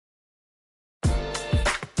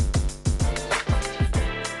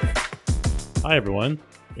Hi everyone.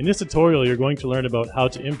 In this tutorial you're going to learn about how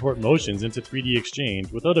to import motions into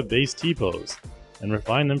 3DXchange without a base T-pose, and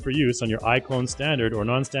refine them for use on your iClone standard or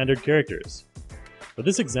non-standard characters. For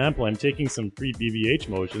this example I'm taking some free BVH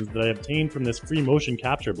motions that I obtained from this free motion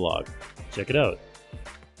capture blog. Check it out.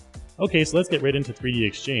 Okay, so let's get right into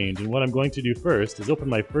 3DXchange, and what I'm going to do first is open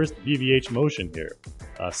my first BVH motion here,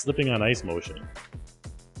 slipping on ice motion.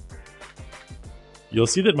 You'll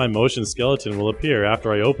see that my motion skeleton will appear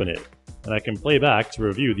after I open it, and I can play back to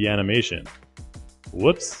review the animation.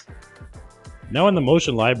 Whoops! Now in the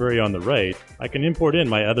motion library on the right, I can import in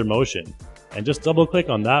my other motion, and just double click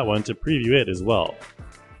on that one to preview it as well.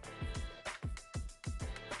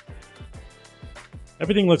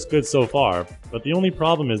 Everything looks good so far, but the only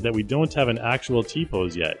problem is that we don't have an actual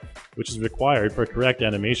T-pose yet, which is required for correct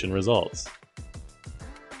animation results.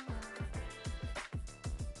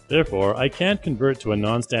 Therefore, I can't convert to a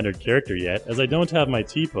non-standard character yet as I don't have my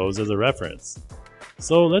T-pose as a reference.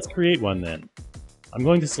 So let's create one then. I'm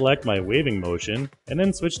going to select my waving motion and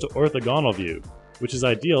then switch to orthogonal view, which is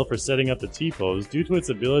ideal for setting up the T-pose due to its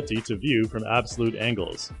ability to view from absolute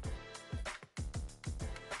angles.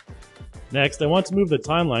 Next, I want to move the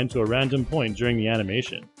timeline to a random point during the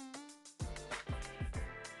animation.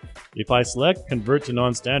 If I select Convert to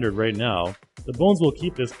Non-Standard right now, the bones will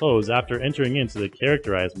keep this pose after entering into the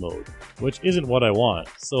characterized mode, which isn't what I want,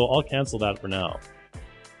 so I'll cancel that for now.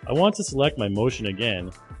 I want to select my motion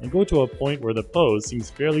again and go to a point where the pose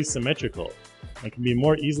seems fairly symmetrical and can be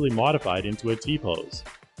more easily modified into a T-pose.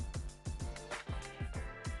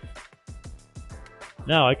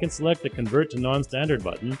 Now I can select the Convert to Non-Standard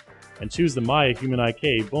button and choose the My Human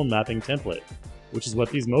IK bone mapping template, which is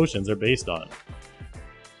what these motions are based on.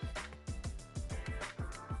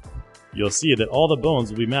 You'll see that all the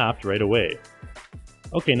bones will be mapped right away.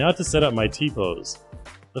 Okay, now to set up my T-pose.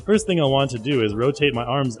 The first thing I'll want to do is rotate my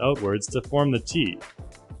arms outwards to form the T,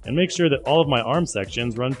 and make sure that all of my arm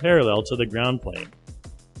sections run parallel to the ground plane.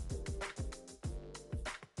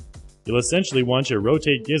 You'll essentially want your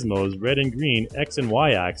rotate gizmos red and green X and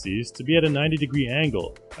Y axes to be at a 90-degree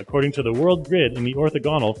angle, according to the world grid in the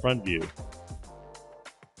orthogonal front view.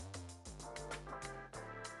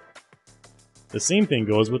 The same thing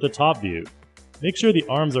goes with the top view. Make sure the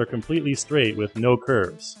arms are completely straight with no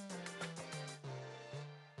curves.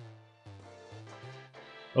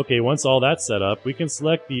 Okay, once all that's set up, we can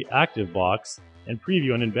select the Active box and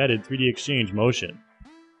preview an embedded 3DXchange motion.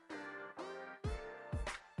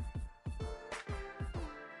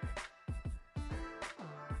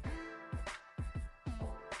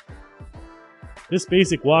 This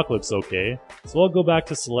basic walk looks okay, so I'll go back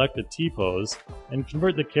to select the T-pose and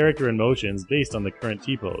convert the character and motions based on the current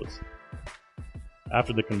T-pose.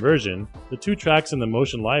 After the conversion, the two tracks in the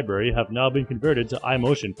motion library have now been converted to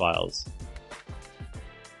iMotion files.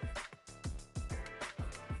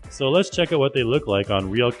 So let's check out what they look like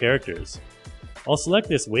on real characters. I'll select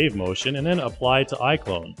this wave motion and then apply to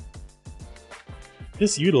iClone.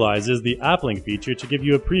 This utilizes the AppLink feature to give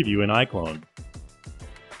you a preview in iClone.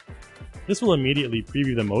 This will immediately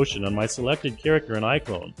preview the motion on my selected character in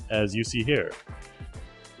iClone, as you see here.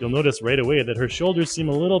 You'll notice right away that her shoulders seem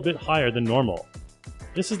a little bit higher than normal.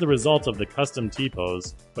 This is the result of the custom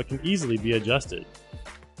T-pose, but can easily be adjusted.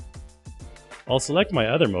 I'll select my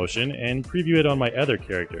other motion and preview it on my other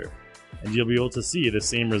character, and you'll be able to see the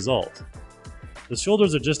same result. The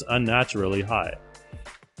shoulders are just unnaturally high.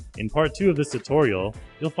 In part 2 of this tutorial,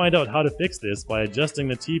 you'll find out how to fix this by adjusting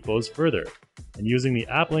the T-pose further, and using the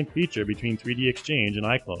AppLink feature between 3DXchange and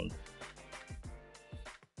iClone.